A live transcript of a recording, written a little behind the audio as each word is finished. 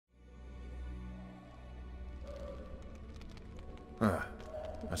Ah,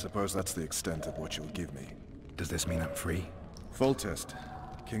 I suppose that's the extent of what you'll give me. Does this mean I'm free? Foltest,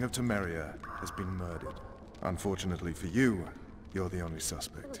 King of Temeria, has been murdered. Unfortunately for you, you're the only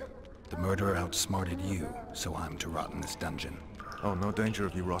suspect. The murderer outsmarted you, so I'm to rot in this dungeon. Oh, no danger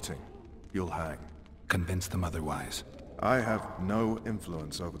of you rotting. You'll hang. Convince them otherwise. I have no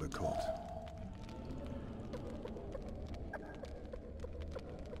influence over the court.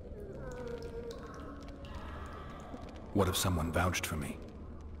 What if someone vouched for me?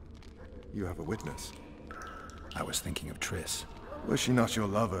 You have a witness. I was thinking of Triss. Was she not your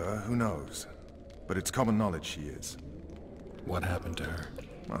lover? Who knows? But it's common knowledge she is. What happened to her?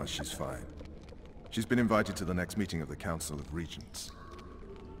 Well, she's fine. She's been invited to the next meeting of the Council of Regents.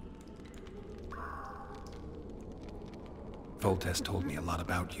 Foltest told me a lot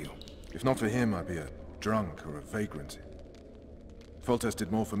about you. If not for him, I'd be a drunk or a vagrant. Foltest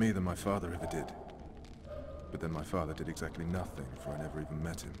did more for me than my father ever did. But then my father did exactly nothing, for I never even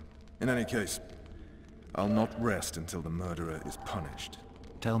met him. In any case, I'll not rest until the murderer is punished.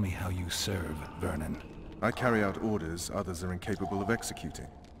 Tell me how you serve, Vernon. I carry out orders others are incapable of executing.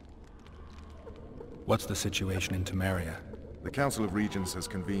 What's the situation in Temeria? The Council of Regents has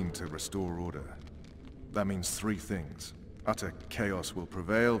convened to restore order. That means three things. Utter chaos will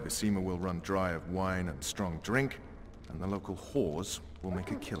prevail, Visima will run dry of wine and strong drink, and the local whores will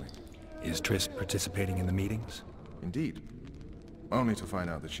make a killing. Is Triss participating in the meetings? Indeed. Only to find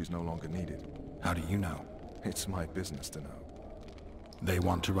out that she's no longer needed. How do you know? It's my business to know. They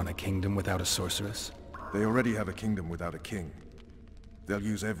want to run a kingdom without a sorceress? They already have a kingdom without a king. They'll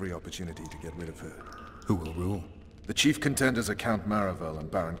use every opportunity to get rid of her. Who will rule? The chief contenders are Count Maravel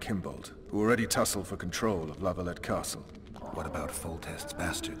and Baron Kimbold, who already tussle for control of La Valette Castle. What about Foltest's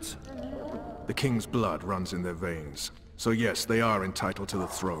bastards? The king's blood runs in their veins. So yes, they are entitled to the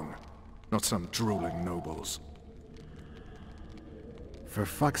throne. Not some drooling nobles. For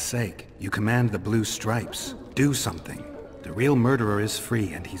fuck's sake, you command the Blue Stripes. Do something. The real murderer is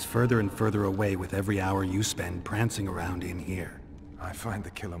free, and he's further and further away with every hour you spend prancing around in here. I find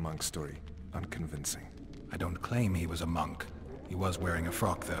the Killer Monk story unconvincing. I don't claim he was a monk. He was wearing a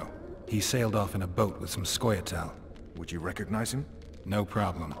frock, though. He sailed off in a boat with some Scoia'tael. Would you recognize him? No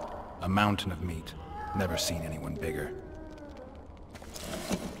problem. A mountain of meat. Never seen anyone bigger.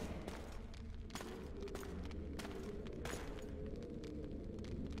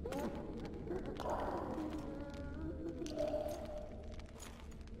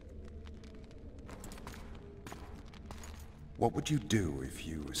 What would you do if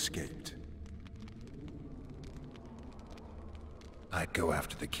you escaped? I'd go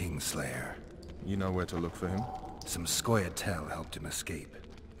after the Kingslayer. You know where to look for him? Some Scoia'tael helped him escape.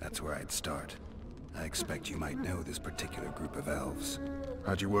 That's where I'd start. I expect you might know this particular group of elves.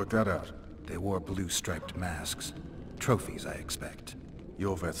 How'd you work that out? They wore blue-striped masks. Trophies, I expect.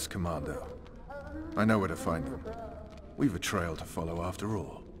 Yorveth's commando. I know where to find them. We've a trail to follow after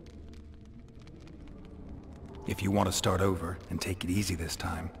all. If you want to start over and take it easy this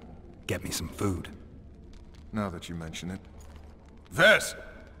time, get me some food. Now that you mention it. Vess!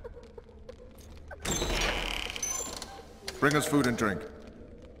 Bring us food and drink.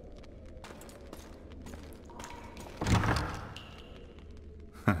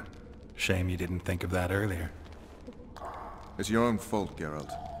 Shame you didn't think of that earlier. It's your own fault,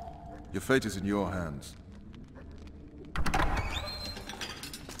 Geralt. Your fate is in your hands.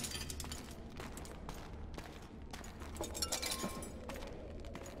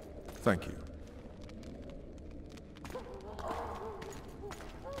 Thank you.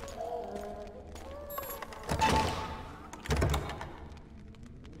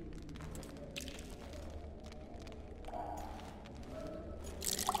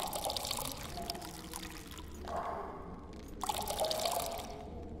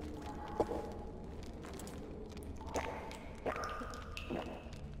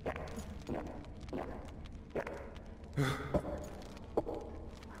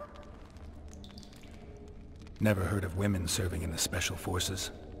 Never heard of women serving in the Special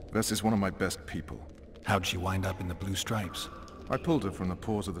Forces. Vess is one of my best people. How'd she wind up in the Blue Stripes? I pulled her from the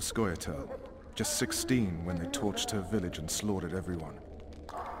paws of the Scoia'tael. Just 16 when they torched her village and slaughtered everyone.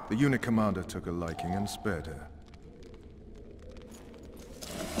 The unit commander took a liking and spared her.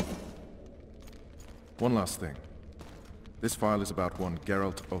 One last thing. This file is about one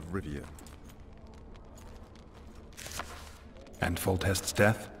Geralt of Rivia. And Foltest's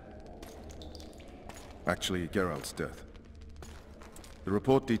death? Actually, Geralt's death. The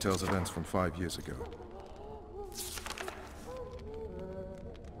report details events from 5 years ago.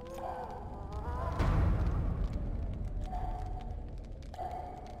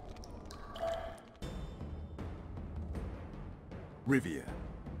 Rivia.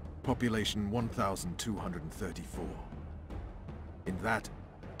 Population 1,234. In that,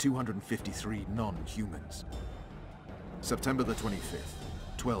 253 non-humans. September the 25th,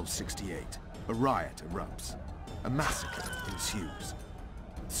 1268. A riot erupts. A massacre ensues.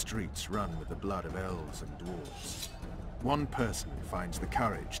 The streets run with the blood of elves and dwarves. One person finds the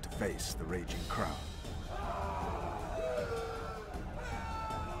courage to face the raging crowd.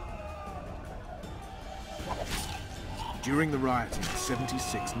 During the rioting,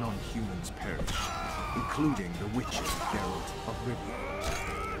 76 non-humans perished, including the witcher Geralt of Rivia.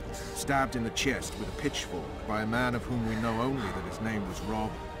 Stabbed in the chest with a pitchfork by a man of whom we know only that his name was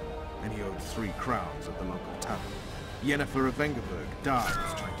Rob, and he owed 3 crowns at the local tavern. Yennefer of Vengerberg dies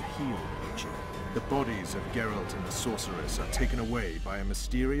trying to heal the witcher. The bodies of Geralt and the sorceress are taken away by a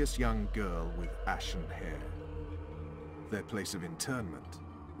mysterious young girl with ashen hair. Their place of internment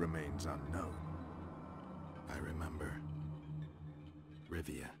remains unknown. I remember.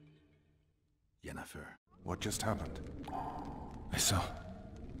 Rivia. Yennefer. What just happened? I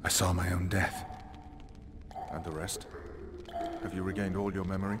saw my own death. And the rest? Have you regained all your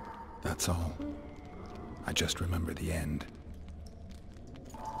memory? That's all. I just remember the end.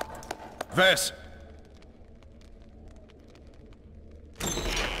 Ves!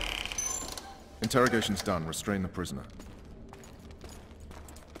 Interrogation's done. Restrain the prisoner.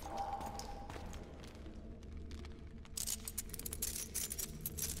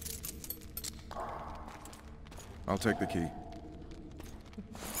 I'll take the key.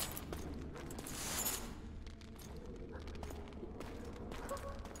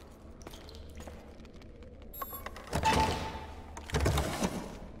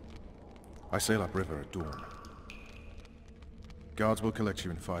 I sail upriver at dawn. Guards will collect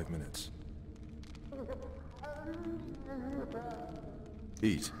you in 5 minutes.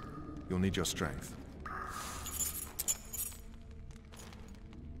 Eat. You'll need your strength.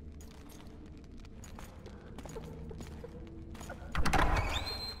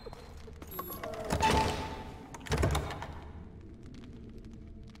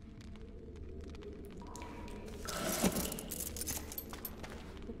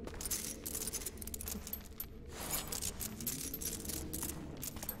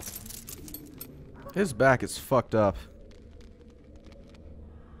 His back is fucked up.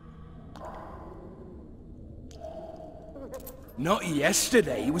 Not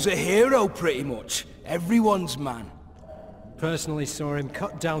yesterday. He was a hero, pretty much. Everyone's man. Personally saw him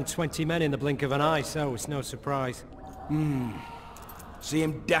cut down 20 men in the blink of an eye, so it's no surprise. See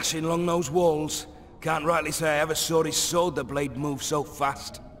him dashing along those walls. Can't rightly say I ever saw his sword the blade move so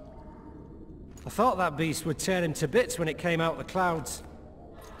fast. I thought that beast would tear him to bits when it came out of the clouds.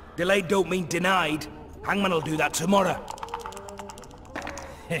 Delayed don't mean denied. Hangman will do that tomorrow.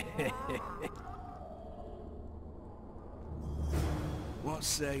 What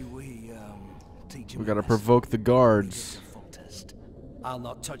say we, teach him We gotta a lesson? provoke the guards. Foltest. I'll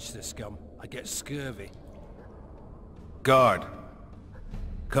not touch the scum. I get scurvy. Guard!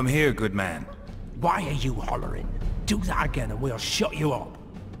 Come here, good man. Why are you hollering? Do that again and we'll shut you up.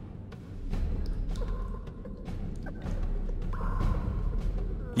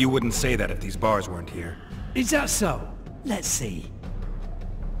 You wouldn't say that if these bars weren't here. Is that so? Let's see.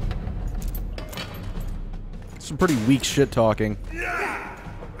 Some pretty weak shit talking.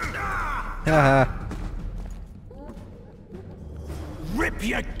 Haha. Rip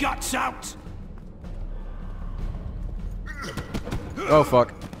your guts out! Oh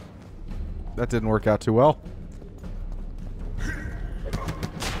fuck. That didn't work out too well.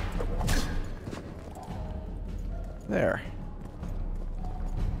 There.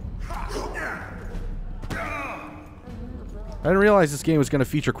 I didn't realize this game was going to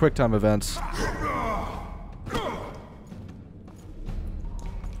feature QuickTime events.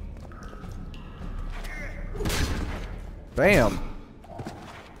 Bam!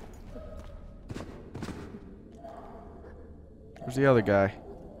 Where's the other guy?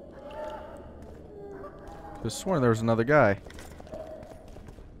 I could have sworn there was another guy.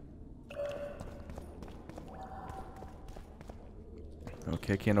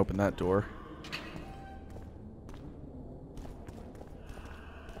 Okay, can't open that door.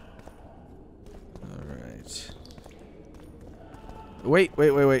 Alright.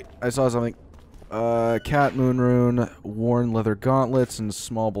 Wait. I saw something. Cat moon rune, worn leather gauntlets, and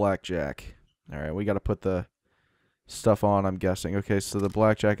small blackjack. Alright, we gotta put the stuff on, I'm guessing. Okay, so the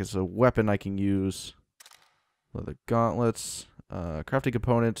blackjack is a weapon I can use. Leather gauntlets. Crafting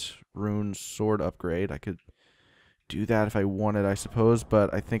component, rune sword upgrade. I could do that if I wanted, I suppose,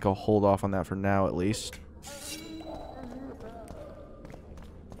 but I think I'll hold off on that for now, at least.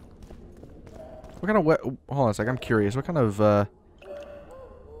 What kind of hold on a sec, I'm curious. What kind of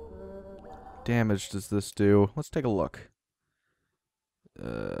damage does this do? Let's take a look.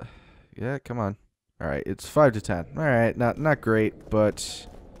 Yeah, come on. Alright, it's 5 to 10. Alright, not great, but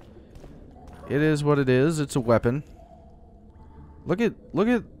it is what it is. It's a weapon. Look at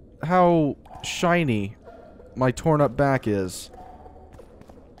how shiny my torn up back is.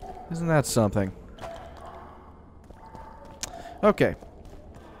 Isn't that something? Okay.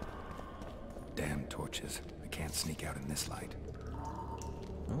 Damn torches. I can't sneak out in this light.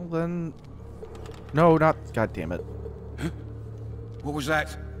 Well then... No, not... God damn it. What was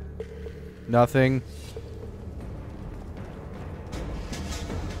that? Nothing.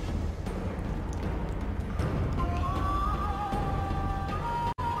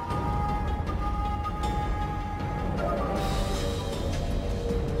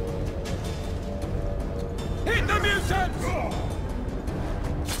 Hit the mutants!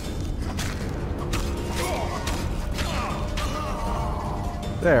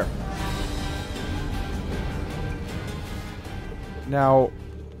 There. Now...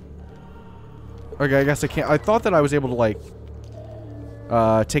 Okay, I guess I can't... I thought that I was able to, like...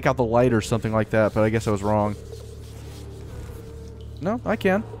 take out the light or something like that, but I guess I was wrong. No, I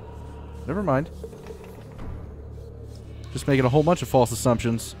can. Never mind. Just making a whole bunch of false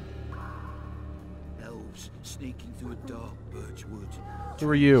assumptions. Elves sneaking through a dark birch wood. Who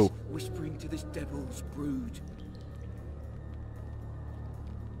are you? Whispering to this devil's brood.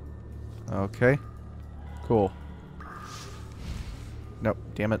 Okay. Cool. Nope,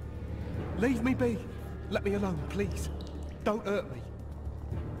 damn it. Leave me be. Let me alone, please. Don't hurt me.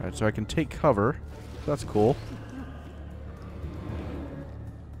 Alright, so I can take cover. That's cool.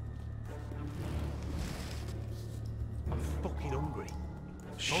 I'm fucking hungry.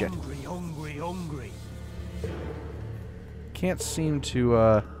 Shit. Hungry. Can't seem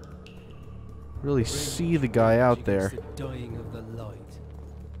to, really see the guy out there. The dying of the light.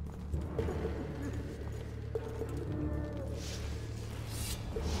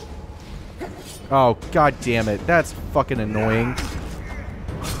 Oh, god damn it. That's fucking annoying.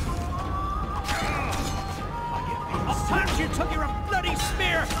 I'll punch you till you're a bloody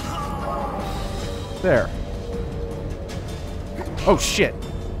spear. There. Oh, shit.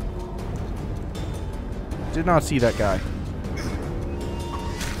 Did not see that guy.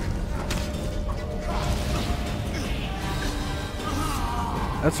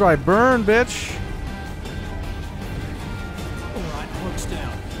 That's right. Burn, bitch. Alright, hooks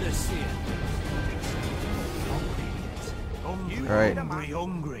down. Let's see it. Alright.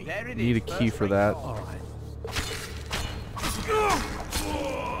 Hungry. There it Need a key for that. Alright.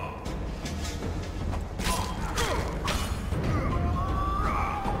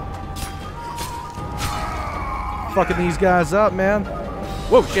 Fucking these guys up, man.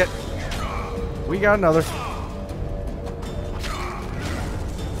 Whoa, shit. We got another.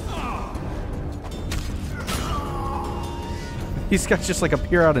 These guys just like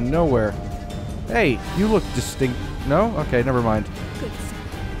appear out of nowhere. Hey, you look distinct. No? Okay, never mind. Good sir.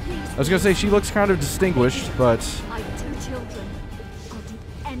 Please. I was gonna say she looks kind of distinguished, but I have 2 children. I'll do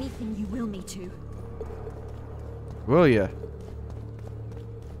anything you will me to. will ya?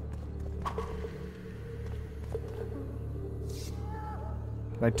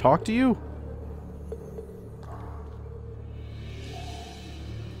 Can I talk to you?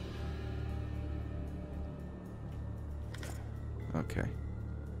 Okay.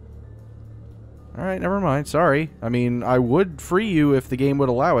 Alright, never mind. Sorry. I mean, I would free you if the game would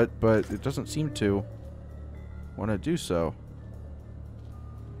allow it, but it doesn't seem to want to do so.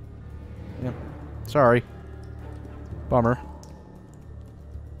 Yep. Sorry. Bummer.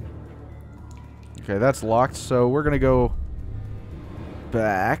 Okay, that's locked, so we're gonna go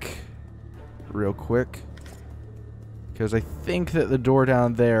back real quick. Because I think that the door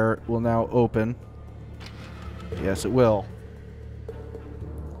down there will now open. Yes, it will.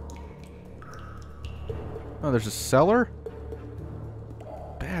 Oh, there's a cellar?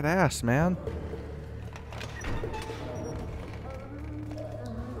 Badass, man.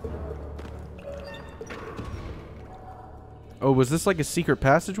 Oh, was this like a secret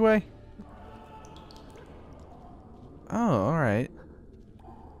passageway? Oh, alright.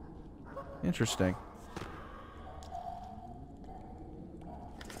 Interesting.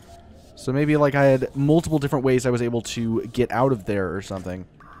 So maybe like I had multiple different ways I was able to get out of there or something.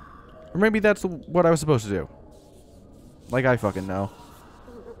 Or maybe that's what I was supposed to do. Like I fucking know.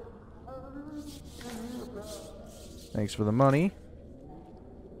 Thanks for the money.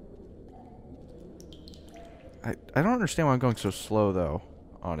 I don't understand why I'm going so slow though,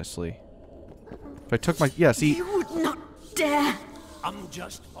 honestly. If I took my... Yeah, see... You would not dare! I'm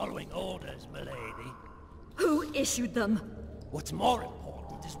just following orders, milady. Who issued them? What's more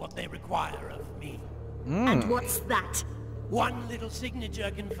important, want is what they require of me. And what's that? One little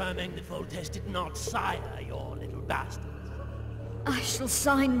signature confirming that Foltest did not sire your little bastard. I shall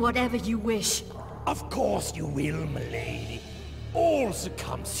sign whatever you wish. Of course you will, milady. All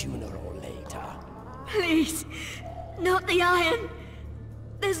succumb sooner or later. Please, not the iron.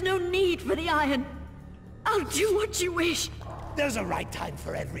 There's no need for the iron. I'll do what you wish. There's a right time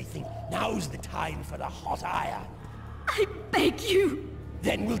for everything. Now's the time for the hot iron. I beg you.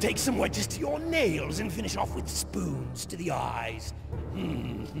 Then we'll take some wedges to your nails and finish off with spoons to the eyes.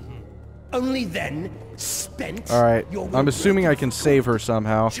 Only then, spent... Alright, your I'm assuming I will can save her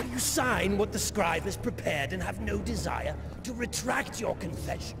somehow. Shall you sign what the scribe has prepared and have no desire to retract your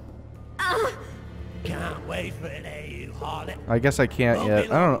confession? Can't wait for it, eh, you harlot? I guess I can't Won't yet.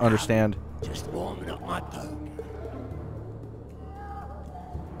 be I long don't now. understand. Just warming up my poke.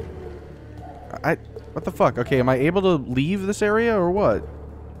 What the fuck? Okay, am I able to leave this area or what?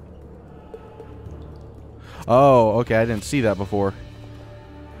 Oh, okay, I didn't see that before.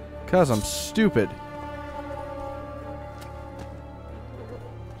 'Cause I'm stupid.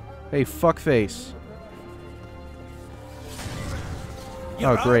 Hey, fuckface.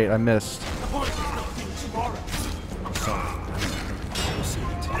 Oh, great, I missed.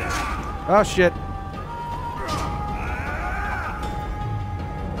 Oh, shit.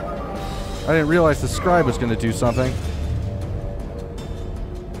 I didn't realize the scribe was going to do something.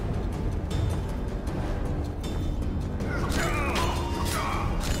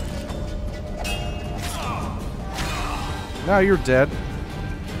 Now you're dead.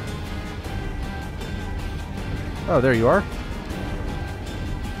 Oh, there you are.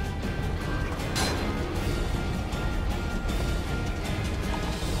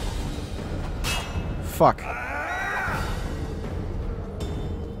 Fuck.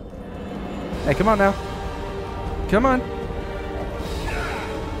 Hey, come on now. Come on.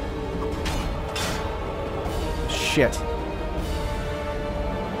 Shit.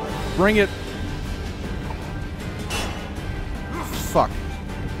 Bring it. Fuck.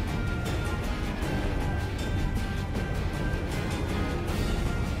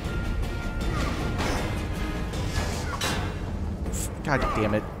 God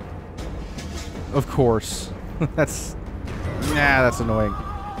damn it. Of course. That's... Nah, that's annoying.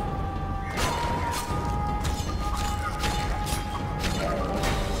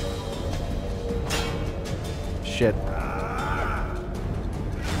 Shit.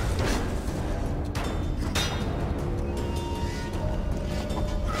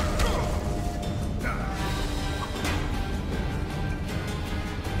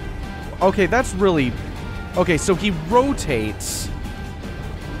 Okay, that's really... Okay, so he rotates.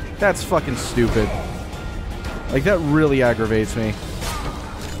 That's fucking stupid. Like, that really aggravates me.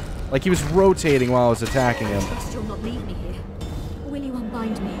 Like, he was rotating while I was attacking him. Trust you'll not leave me here. Will you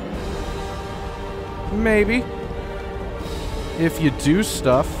unbind me? Maybe. If you do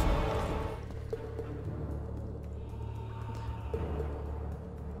stuff.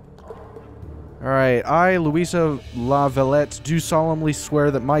 Alright, I, Louisa La Valette, do solemnly swear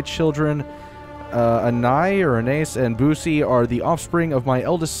that my children, Anai, or Anais, and Busi are the offspring of my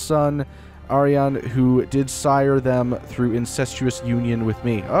eldest son, Arian, who did sire them through incestuous union with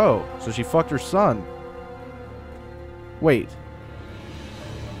me. Oh, so she fucked her son. Wait.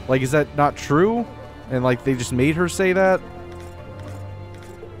 Like, is that not true? And, like, they just made her say that?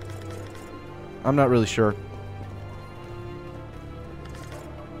 I'm not really sure.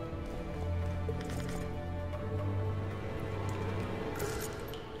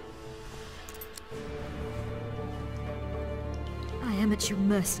 I am at your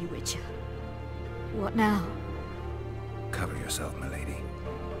mercy, Witcher. What now? Cover yourself, milady.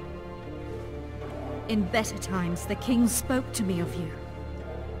 In better times, the king spoke to me of you.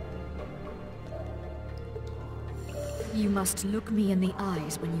 You must look me in the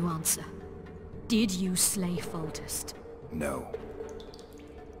eyes when you answer. Did you slay Foltest? No.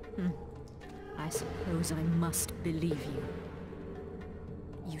 I suppose I must believe you.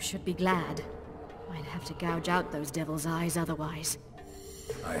 You should be glad. I'd have to gouge out those devil's eyes otherwise.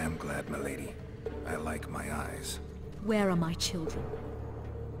 I am glad, milady. I like my eyes. Where are my children?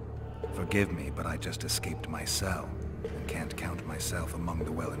 Forgive me, but I just escaped my cell, and can't count myself among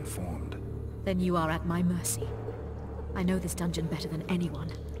the well-informed. Then you are at my mercy. I know this dungeon better than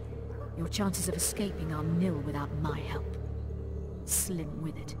anyone. Your chances of escaping are nil without my help. Slim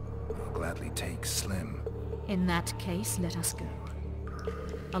with it. I'll gladly take Slim. In that case, let us go.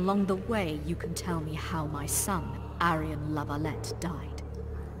 Along the way, you can tell me how my son, Arian La Valette, died.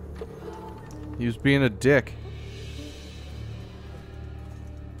 He was being a dick.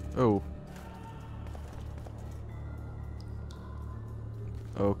 Oh.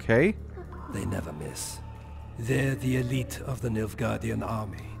 Okay. They never miss. They're the elite of the Nilfgaardian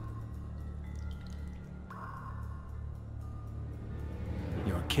army.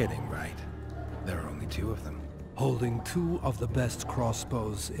 You're kidding, right? There are only 2 of them. Holding 2 of the best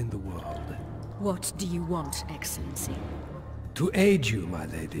crossbows in the world. What do you want, Excellency? To aid you, my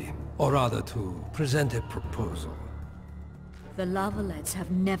lady. Or rather, to present a proposal. The La Valettes have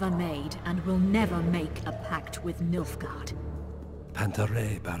never made and will never make a pact with Nilfgaard.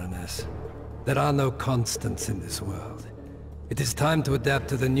 Pantaray, Baroness. There are no constants in this world. It is time to adapt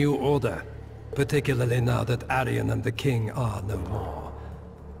to the new order, particularly now that Arion and the King are no more.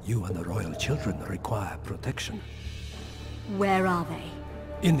 You and the royal children require protection. Where are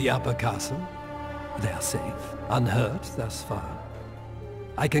they? In the upper castle. They are safe, unhurt thus far.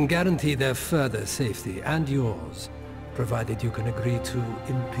 I can guarantee their further safety and yours, provided you can agree to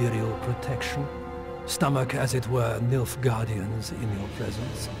Imperial protection. Stomach, as it were, Nilfgaardians in your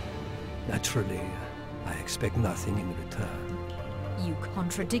presence. Naturally, I expect nothing in return. You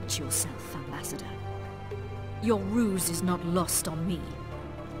contradict yourself, Ambassador. Your ruse is not lost on me.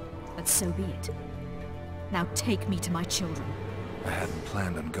 But so be it. Now take me to my children. I hadn't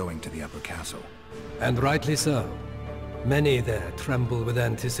planned on going to the upper castle. And rightly so. Many there tremble with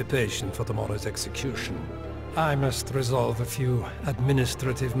anticipation for tomorrow's execution. I must resolve a few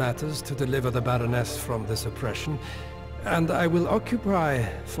administrative matters to deliver the Baroness from this oppression, and I will occupy,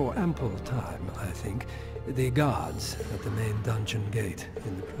 for ample time, I think, the guards at the main dungeon gate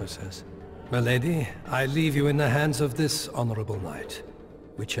in the process. My lady, I leave you in the hands of this honorable knight.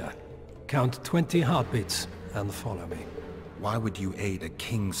 Witcher, count 20 heartbeats and follow me. Why would you aid a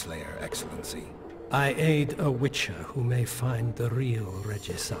Kingslayer, Excellency? I aid a Witcher who may find the real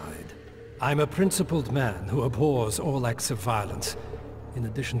regicide. I'm a principled man who abhors all acts of violence, in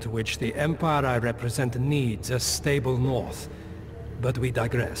addition to which the Empire I represent needs a stable north. But we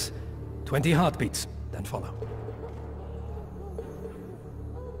digress. 20 heartbeats, then follow.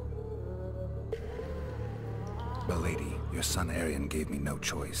 Milady, your son Arion gave me no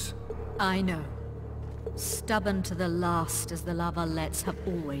choice. I know. Stubborn to the last as the La Valettes have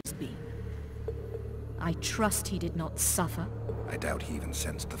always been. I trust he did not suffer. I doubt he even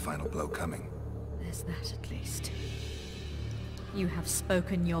sensed the final blow coming. There's that at least. You have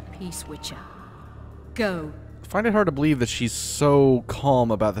spoken your piece, Witcher. Go. I find it hard to believe that she's so calm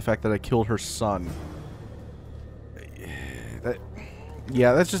about the fact that I killed her son.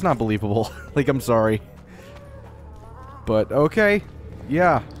 Yeah, that's just not believable. Like, I'm sorry. But, okay.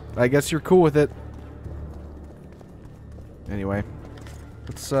 Yeah, I guess you're cool with it. Anyway.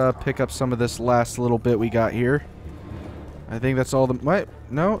 Let's pick up some of this last little bit we got here. I think that's all the... What?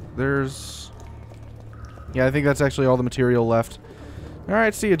 No, there's... Yeah, I think that's actually all the material left.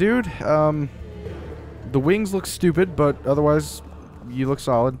 Alright, see ya, dude. The wings look stupid, but otherwise, you look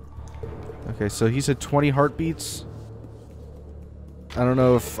solid. Okay, so he said 20 heartbeats. I don't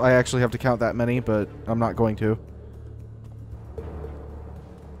know if I actually have to count that many, but I'm not going to.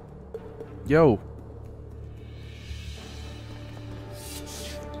 Yo.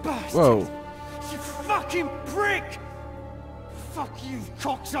 Bastard! Whoa. You fucking prick! Fuck you,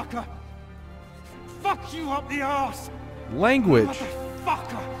 cocksucker! Fuck you up the arse! Language.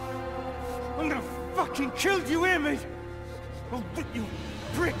 Motherfucker! I'm gonna fucking kill you, hear me? I'll rip you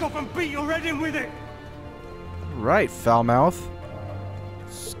prick off and beat your head in with it! Right, foul mouth.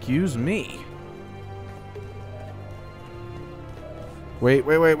 Excuse me. Wait.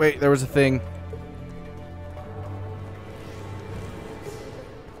 There was a thing.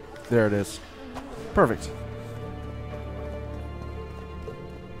 There it is. Perfect.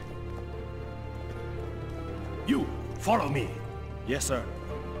 You, follow me. Yes, sir.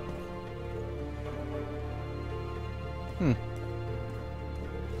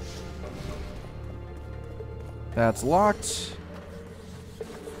 That's locked.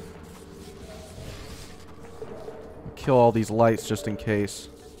 Kill all these lights just in case.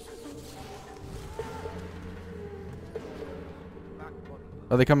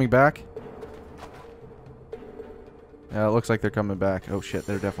 Are they coming back? Yeah, it looks like they're coming back. Oh shit,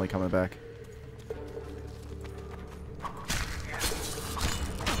 they're definitely coming back.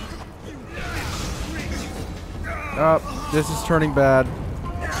 Oh, this is turning bad.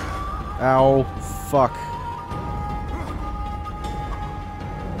 Ow. Fuck.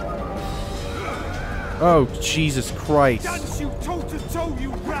 Oh, Jesus Christ. Dance you toe to toe, you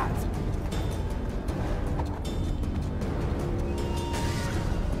rat!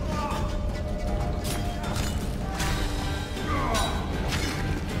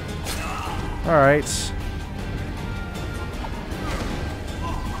 Alright.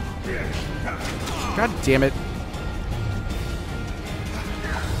 God damn it.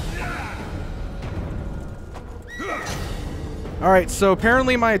 Alright, so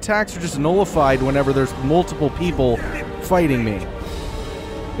apparently my attacks are just nullified whenever there's multiple people fighting me.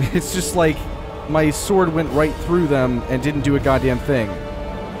 It's just like my sword went right through them and didn't do a goddamn thing.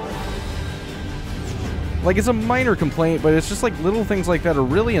 Like, it's a minor complaint, but it's just like little things like that are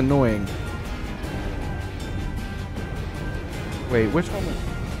really annoying. Wait, which one?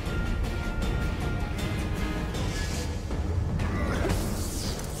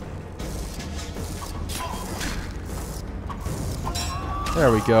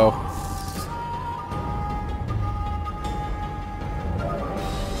 There we go.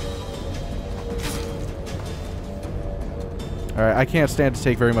 Alright, I can't stand to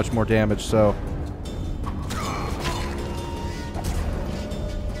take very much more damage, so...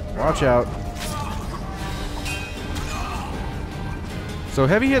 Watch out. So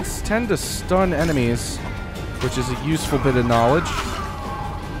heavy hits tend to stun enemies, which is a useful bit of knowledge.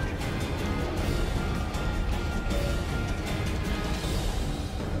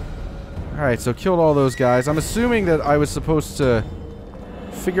 Alright, so killed all those guys. I'm assuming that I was supposed to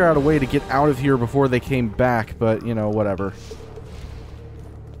figure out a way to get out of here before they came back, but, you know, whatever.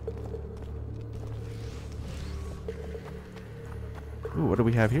 Ooh, what do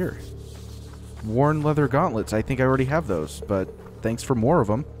we have here? Worn leather gauntlets. I think I already have those, but thanks for more of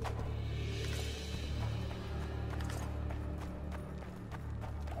them.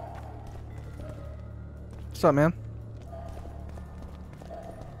 What's up, man?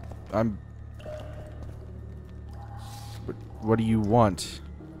 What do you want?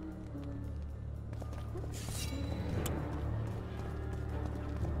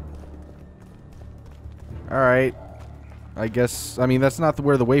 Alright. I guess, I mean, that's not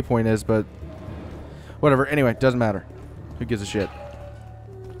where the waypoint is, but whatever. Anyway, doesn't matter. Who gives a shit?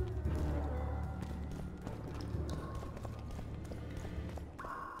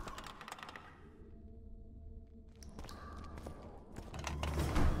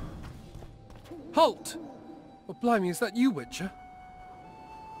 Halt! Well, blimey, is that you, Witcher?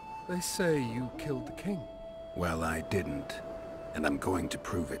 They say you killed the king. Well, I didn't, and I'm going to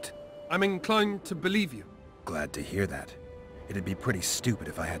prove it. I'm inclined to believe you. Glad to hear that. It'd be pretty stupid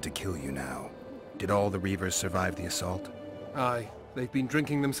if I had to kill you now. Did all the Reavers survive the assault? Aye. They've been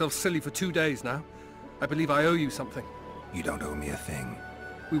drinking themselves silly for 2 days now. I believe I owe you something. You don't owe me a thing.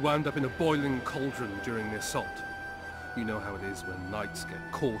 We wound up in a boiling cauldron during the assault. You know how it is when knights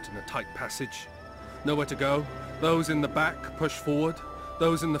get caught in a tight passage. Nowhere to go. Those in the back push forward.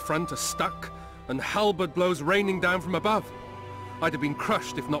 Those in the front are stuck. And halberd blows raining down from above. I'd have been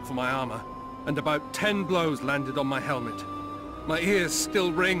crushed if not for my armor. And about 10 blows landed on my helmet. My ears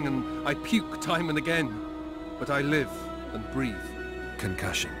still ring and I puke time and again. But I live and breathe.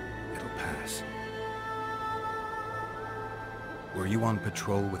 Concussion. It'll pass. Were you on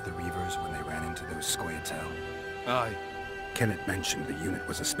patrol with the Reavers when they ran into those Scoia'tael? Aye. Kenneth mentioned the unit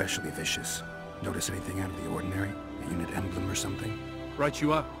was especially vicious. Notice anything out of the ordinary? A unit emblem or something? Right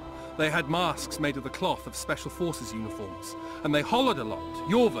you are. They had masks made of the cloth of Special Forces uniforms. And they hollered a lot.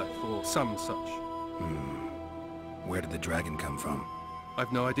 Yorveth or some such. Where did the dragon come from?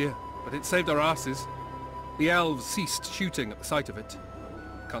 I've no idea, but it saved our asses. The elves ceased shooting at the sight of it.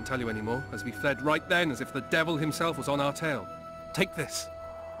 Can't tell you anymore, as we fled right then as if the devil himself was on our tail. Take this.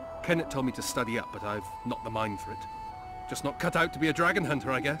 Kenneth told me to study up, but I've not the mind for it. Just not cut out to be a dragon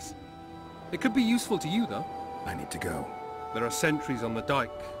hunter, I guess. It could be useful to you, though. I need to go. There are sentries on the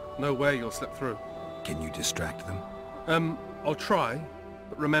dike. No way you'll slip through. Can you distract them? I'll try,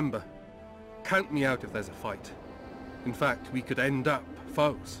 but remember, count me out if there's a fight. In fact, we could end up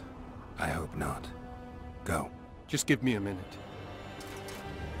foes. I hope not. Go. Just give me a minute.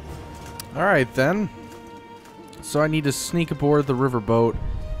 Alright, then. So I need to sneak aboard the riverboat.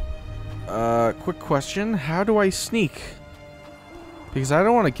 Quick question. How do I sneak? Because I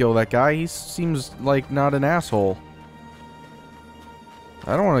don't want to kill that guy. He seems like not an asshole.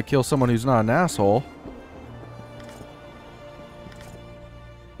 I don't want to kill someone who's not an asshole.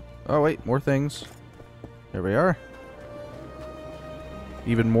 Oh, wait. More things. There we are.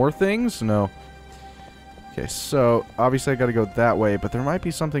 Even more things? No. Okay, so obviously I gotta go that way, but there might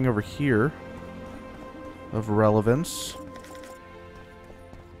be something over here of relevance.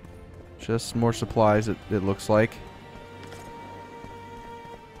 Just more supplies, it looks like.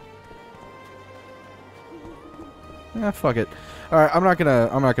 Fuck it. Alright, I'm not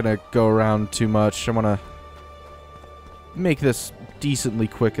gonna go around too much. I wanna make this decently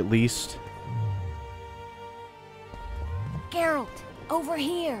quick at least. Geralt, over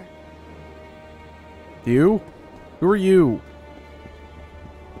here. You? Who are you?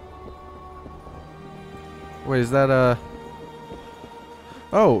 Wait, is that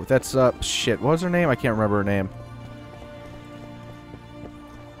Oh, that's shit. What was her name? I can't remember her name.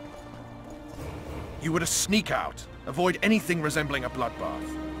 You were to sneak out. Avoid anything resembling a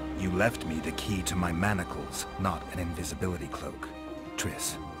bloodbath. You left me the key to my manacles, not an invisibility cloak.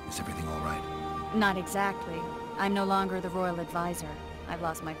 Triss, is everything all right? Not exactly. I'm no longer the royal advisor. I've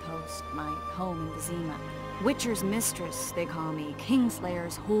lost my post, my home in Vizima. Witcher's mistress, they call me.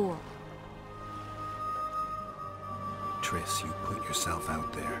 Kingslayer's whore. Triss, you put yourself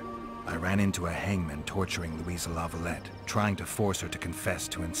out there. I ran into a hangman torturing Louisa La Valette, trying to force her to confess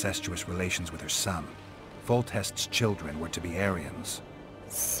to incestuous relations with her son. Foltest's children were to be Aryans.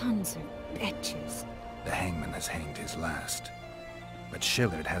 Sons of bitches. The hangman has hanged his last. But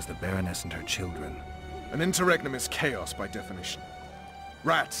Shillard has the Baroness and her children. An interregnum is chaos by definition.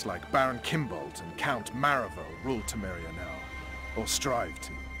 Rats like Baron Kimbold and Count Marival rule Temeria now, or strive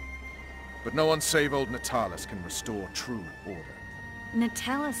to. But no one save old Natalis can restore true order.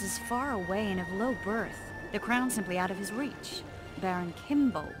 Natalis is far away and of low birth. The crown's simply out of his reach. Baron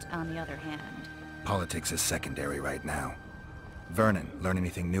Kimbold, on the other hand. Politics is secondary right now. Vernon, learn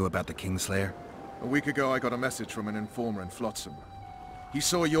anything new about the Kingslayer? A week ago I got a message from an informer in Flotsam. He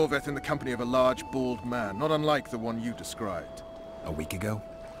saw Yorveth in the company of a large, bald man, not unlike the one you described. A week ago?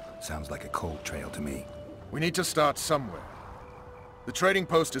 Sounds like a cold trail to me. We need to start somewhere. The trading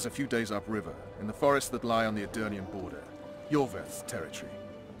post is a few days upriver, in the forests that lie on the Edirnian border. Yorveth's territory.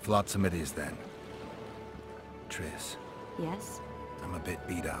 Flotsam it is then. Triss. Yes? I'm a bit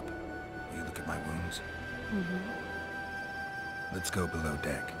beat up. Will you look at my wounds? Let's go below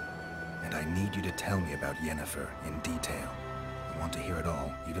deck. And I need you to tell me about Yennefer in detail. I want to hear it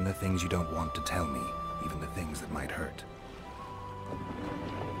all, even the things you don't want to tell me, even the things that might hurt.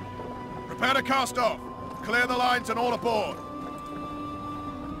 Prepare to cast off! Clear the lines and all aboard!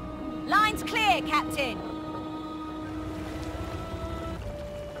 Line's clear, Captain!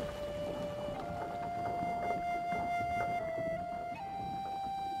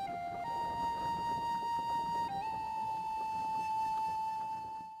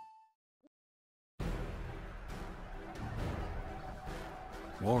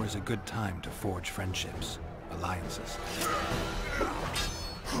 War is a good time to forge friendships, alliances.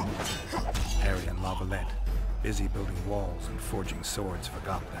 Harry and La Valette, busy building walls and forging swords,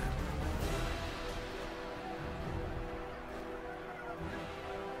 forgot that.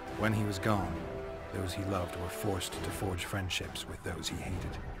 When he was gone, those he loved were forced to forge friendships with those he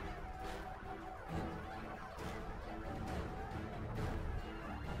hated.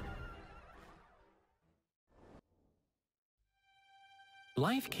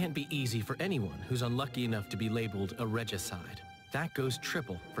 Life can't be easy for anyone who's unlucky enough to be labeled a regicide. That goes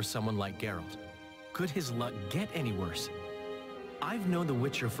triple for someone like Geralt. Could his luck get any worse? I've known the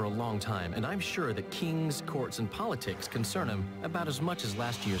Witcher for a long time, and I'm sure that kings, courts, and politics concern him about as much as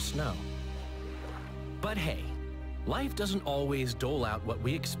last year's snow. But hey, life doesn't always dole out what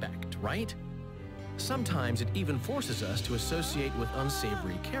we expect, right? Sometimes it even forces us to associate with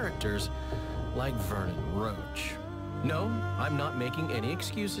unsavory characters like Vernon Roche. No, I'm not making any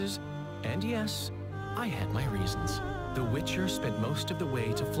excuses, and yes, I had my reasons. The Witcher spent most of the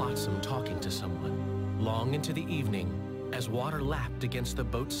way to Flotsam talking to someone. Long into the evening, as water lapped against the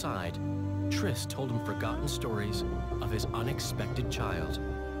boat's side, Triss told him forgotten stories of his unexpected child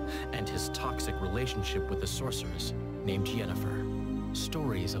and his toxic relationship with a sorceress named Yennefer.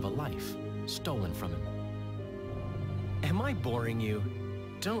 Stories of a life stolen from him. Am I boring you?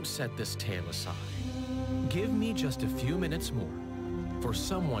 Don't set this tale aside. Give me just a few minutes more, for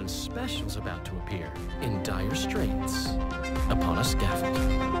someone special's about to appear in dire straits upon a scaffold.